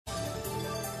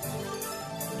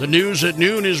The news at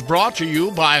noon is brought to you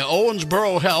by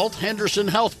Owensboro Health, Henderson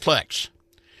Healthplex.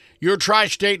 Your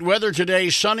tri-state weather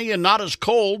today, sunny and not as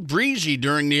cold, breezy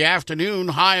during the afternoon,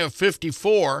 high of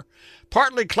 54.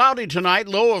 Partly cloudy tonight,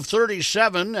 low of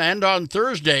 37, and on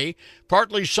Thursday,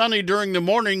 partly sunny during the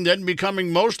morning, then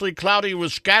becoming mostly cloudy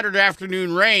with scattered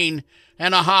afternoon rain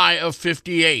and a high of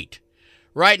 58.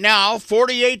 Right now,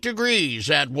 48 degrees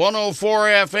at 104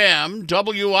 FM,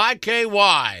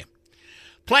 WIKY.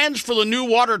 Plans for the new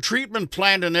water treatment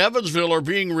plant in Evansville are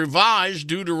being revised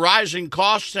due to rising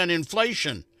costs and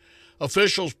inflation.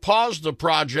 Officials paused the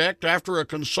project after a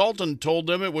consultant told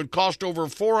them it would cost over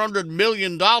 $400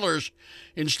 million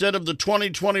instead of the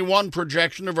 2021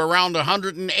 projection of around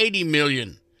 $180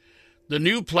 million. The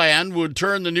new plan would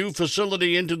turn the new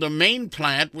facility into the main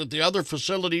plant with the other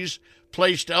facilities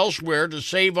placed elsewhere to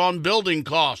save on building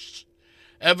costs.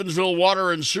 Evansville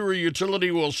Water and Sewer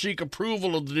Utility will seek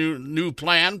approval of the new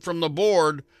plan from the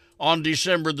board on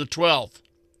December the 12th.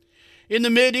 In the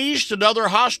Mideast, another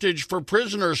hostage for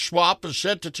prisoner swap is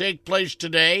set to take place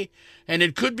today, and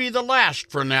it could be the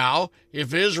last for now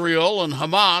if Israel and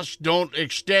Hamas don't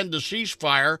extend the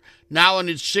ceasefire now in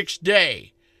its sixth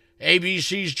day.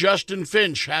 ABC's Justin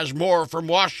Finch has more from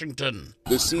Washington.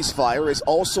 The ceasefire is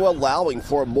also allowing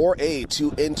for more aid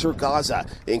to enter Gaza,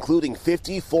 including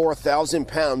 54,000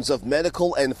 pounds of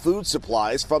medical and food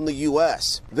supplies from the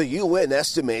U.S. The UN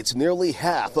estimates nearly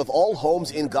half of all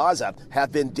homes in Gaza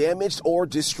have been damaged or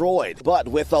destroyed. But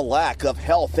with a lack of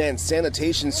health and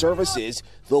sanitation services,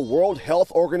 the World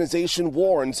Health Organization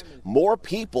warns more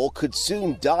people could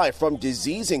soon die from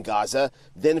disease in Gaza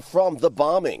than from the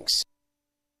bombings.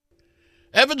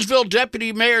 Evansville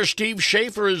Deputy Mayor Steve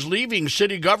Schaefer is leaving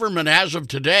city government as of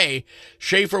today.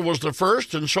 Schaefer was the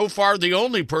first and so far the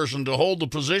only person to hold the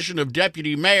position of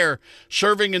deputy mayor,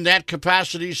 serving in that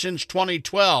capacity since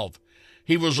 2012.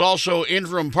 He was also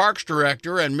interim parks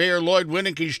director and Mayor Lloyd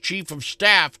Winnecke's chief of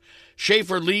staff.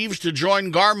 Schaefer leaves to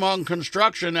join Garmong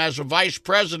Construction as a vice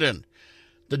president.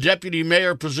 The deputy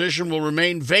mayor position will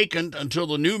remain vacant until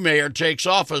the new mayor takes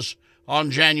office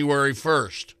on January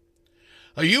 1st.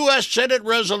 A U.S. Senate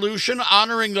resolution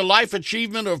honoring the life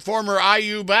achievement of former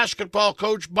IU basketball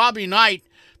coach Bobby Knight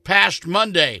passed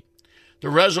Monday. The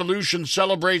resolution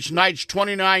celebrates Knight's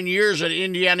 29 years at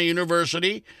Indiana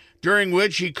University, during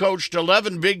which he coached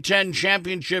 11 Big Ten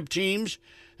championship teams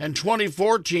and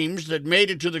 24 teams that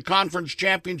made it to the conference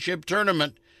championship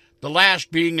tournament, the last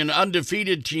being an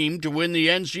undefeated team to win the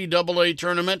NCAA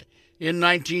tournament in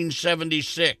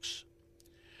 1976.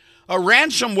 A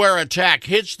ransomware attack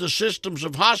hits the systems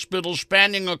of hospitals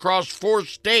spanning across 4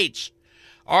 states.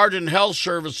 Ardent Health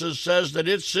Services says that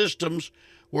its systems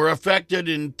were affected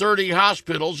in 30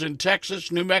 hospitals in Texas,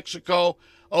 New Mexico,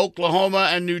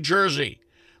 Oklahoma, and New Jersey.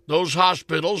 Those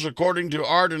hospitals, according to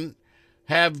Ardent,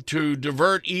 have to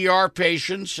divert ER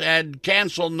patients and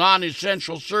cancel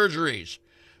non-essential surgeries.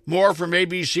 More from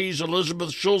ABC's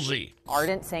Elizabeth Schulze.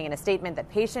 Ardent saying in a statement that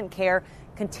patient care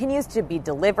continues to be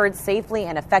delivered safely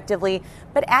and effectively,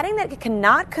 but adding that it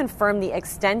cannot confirm the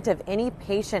extent of any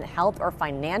patient health or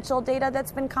financial data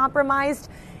that's been compromised.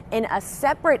 In a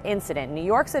separate incident, New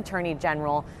York's Attorney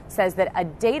General says that a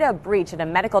data breach at a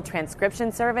medical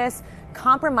transcription service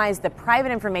compromised the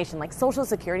private information like social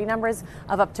security numbers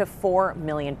of up to 4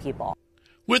 million people.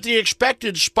 With the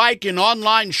expected spike in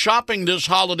online shopping this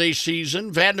holiday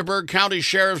season, Vanderburgh County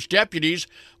Sheriff's deputies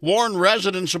warn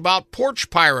residents about porch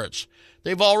pirates.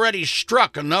 They've already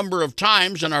struck a number of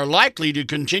times and are likely to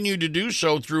continue to do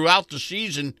so throughout the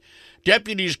season.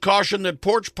 Deputies caution that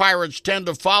porch pirates tend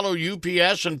to follow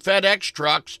UPS and FedEx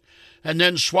trucks and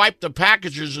then swipe the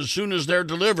packages as soon as they're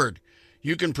delivered.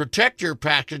 You can protect your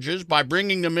packages by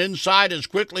bringing them inside as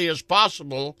quickly as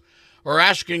possible or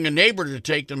asking a neighbor to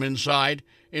take them inside.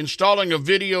 Installing a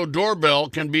video doorbell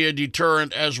can be a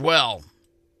deterrent as well.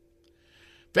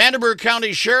 Vanderburgh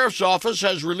County Sheriff's Office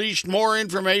has released more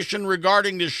information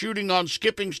regarding the shooting on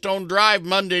Skipping Stone Drive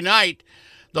Monday night.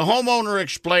 The homeowner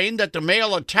explained that the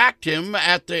male attacked him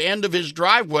at the end of his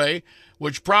driveway,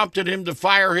 which prompted him to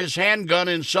fire his handgun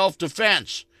in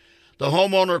self-defense. The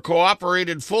homeowner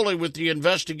cooperated fully with the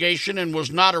investigation and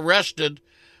was not arrested.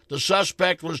 The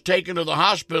suspect was taken to the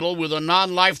hospital with a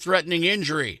non-life-threatening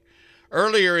injury.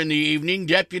 Earlier in the evening,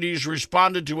 deputies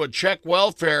responded to a check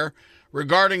welfare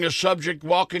regarding a subject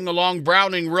walking along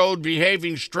Browning Road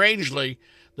behaving strangely.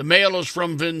 The male is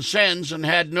from Vincennes and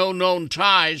had no known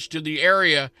ties to the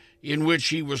area in which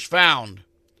he was found.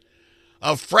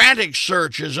 A frantic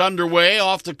search is underway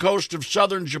off the coast of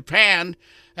southern Japan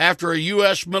after a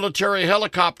U.S. military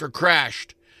helicopter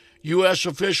crashed. U.S.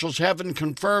 officials haven't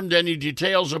confirmed any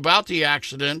details about the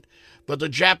accident, but the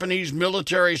Japanese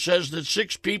military says that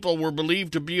 6 people were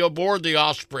believed to be aboard the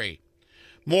Osprey.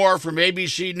 More from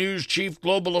ABC News Chief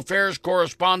Global Affairs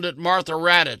Correspondent Martha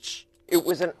Raddatz. It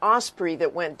was an Osprey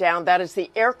that went down. That is the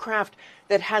aircraft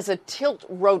that has a tilt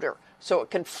rotor, so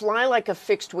it can fly like a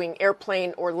fixed-wing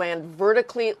airplane or land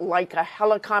vertically like a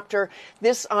helicopter.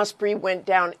 This Osprey went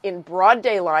down in broad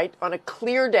daylight on a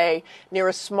clear day near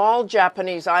a small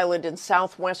Japanese island in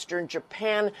southwestern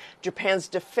Japan. Japan's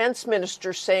defense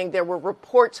minister saying there were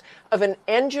reports of an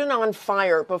engine on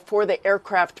fire before the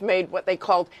aircraft made what they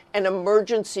called an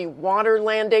emergency water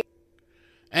landing.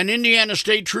 An Indiana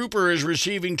state trooper is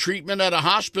receiving treatment at a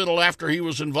hospital after he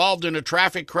was involved in a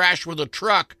traffic crash with a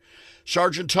truck.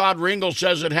 Sergeant Todd Ringel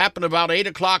says it happened about 8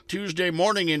 o'clock Tuesday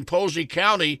morning in Posey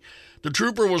County. The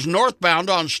trooper was northbound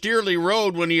on Steerley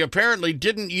Road when he apparently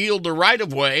didn't yield the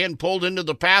right-of-way and pulled into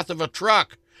the path of a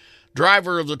truck.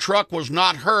 Driver of the truck was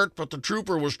not hurt, but the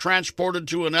trooper was transported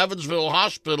to an Evansville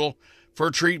hospital for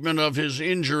treatment of his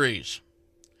injuries.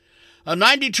 A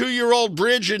 92-year-old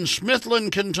bridge in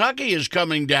Smithland, Kentucky is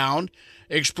coming down.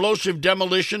 Explosive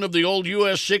demolition of the old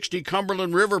US 60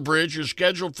 Cumberland River Bridge is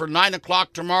scheduled for 9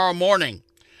 o'clock tomorrow morning.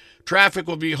 Traffic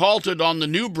will be halted on the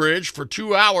new bridge for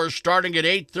 2 hours starting at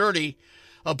 8:30.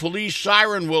 A police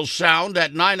siren will sound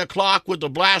at 9 o'clock with the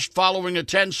blast following a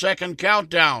 10-second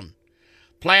countdown.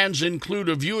 Plans include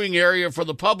a viewing area for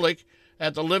the public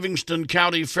at the Livingston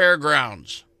County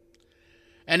Fairgrounds.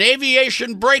 An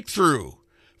aviation breakthrough.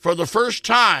 For the first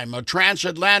time, a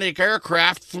transatlantic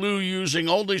aircraft flew using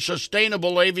only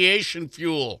sustainable aviation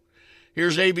fuel.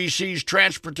 Here's ABC's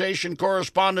transportation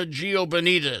correspondent Gio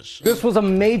Benitez. This was a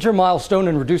major milestone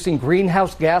in reducing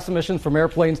greenhouse gas emissions from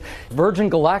airplanes. Virgin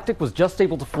Galactic was just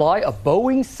able to fly a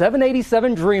Boeing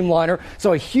 787 Dreamliner,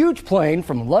 so a huge plane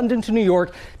from London to New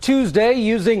York Tuesday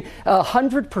using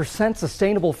 100%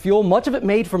 sustainable fuel, much of it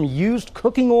made from used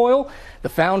cooking oil. The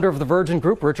founder of the Virgin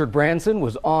Group, Richard Branson,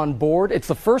 was on board. It's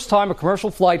the first time a commercial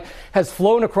flight has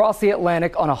flown across the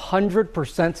Atlantic on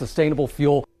 100% sustainable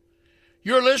fuel.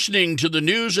 You're listening to the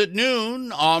news at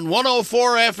noon on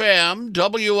 104 FM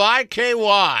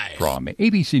WIKY. From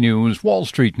ABC News, Wall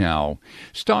Street now.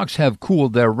 Stocks have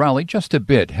cooled their rally just a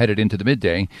bit headed into the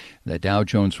midday. The Dow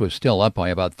Jones was still up by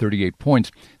about 38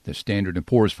 points. The Standard &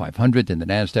 Poor's 500 and the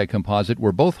Nasdaq Composite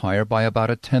were both higher by about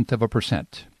 0.1%.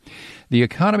 The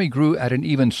economy grew at an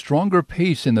even stronger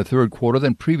pace in the third quarter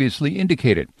than previously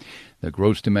indicated. The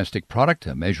gross domestic product,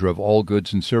 a measure of all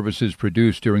goods and services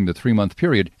produced during the 3-month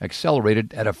period,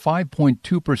 accelerated at a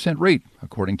 5.2% rate,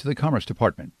 according to the Commerce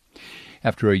Department.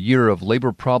 After a year of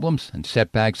labor problems and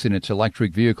setbacks in its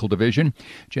electric vehicle division,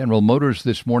 General Motors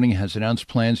this morning has announced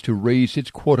plans to raise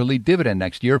its quarterly dividend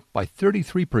next year by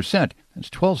 33%. That's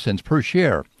 12 cents per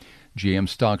share. GM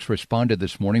stocks responded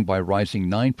this morning by rising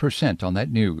 9% on that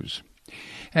news.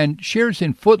 And shares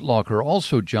in Foot Locker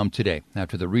also jumped today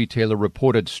after the retailer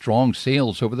reported strong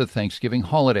sales over the Thanksgiving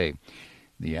holiday.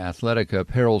 The athletic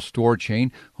apparel store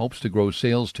chain hopes to grow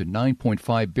sales to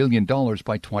 $9.5 billion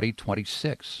by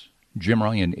 2026. Jim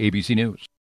Ryan, ABC News.